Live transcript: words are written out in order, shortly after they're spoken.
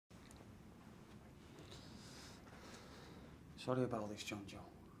Sorry about this, John Joe.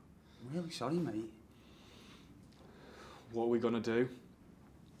 I'm really sorry, mate. What are we gonna do?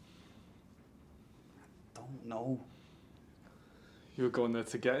 Don't know. You were going there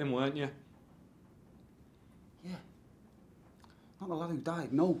to get him, weren't you? Yeah. Not the lad who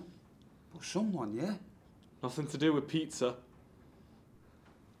died, no. But someone, yeah? Nothing to do with pizza.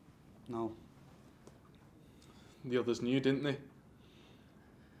 No. The others knew, didn't they?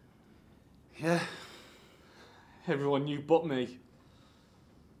 Yeah. Everyone knew but me.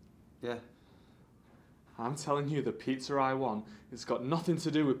 Yeah. I'm telling you, the pizza I want, it's got nothing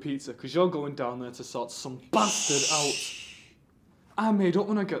to do with pizza, because you're going down there to sort some bastard out. I'm made up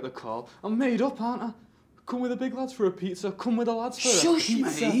when I get the call. I'm made up, aren't I? Come with the big lads for a pizza. Come with the lads for a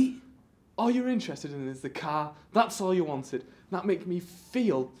pizza. Mate. All you're interested in is the car. That's all you wanted. That makes me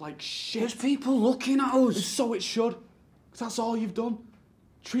feel like shit. There's people looking at us. And so it should. Because that's all you've done.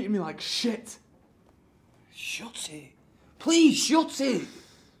 Treating me like shit. Shut it. Please, shut it.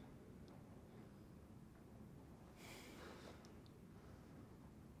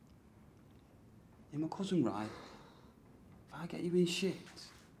 You're my cousin, right? If I get you in shit,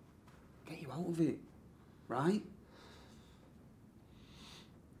 get you out of it, right?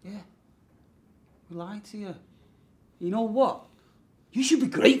 Yeah. We lied to you. You know what? You should be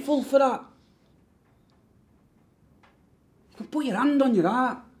grateful for that. You can put your hand on your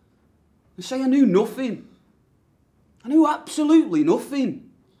heart and say I knew nothing. I knew absolutely nothing.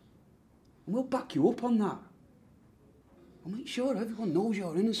 And we'll back you up on that. We'll make sure everyone knows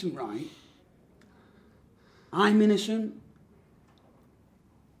you're innocent, right? I'm innocent.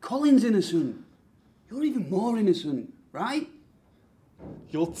 Colin's innocent. You're even more innocent, right?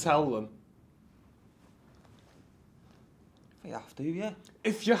 You'll tell them. If you have to, yeah.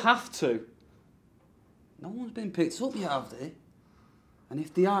 If you have to. No one's been picked up yet, have they? And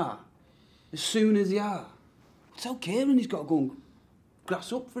if they are, as soon as they are, tell Kieran he's got to go and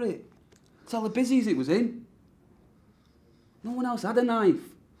grass up for it. Tell the busies it was in. No one else had a knife.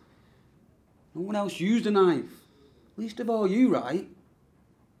 No one else used a knife. Least of all you, right?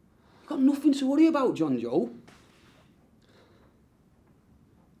 You've got nothing to worry about, John Joe.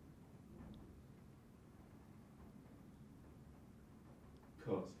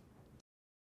 Cut.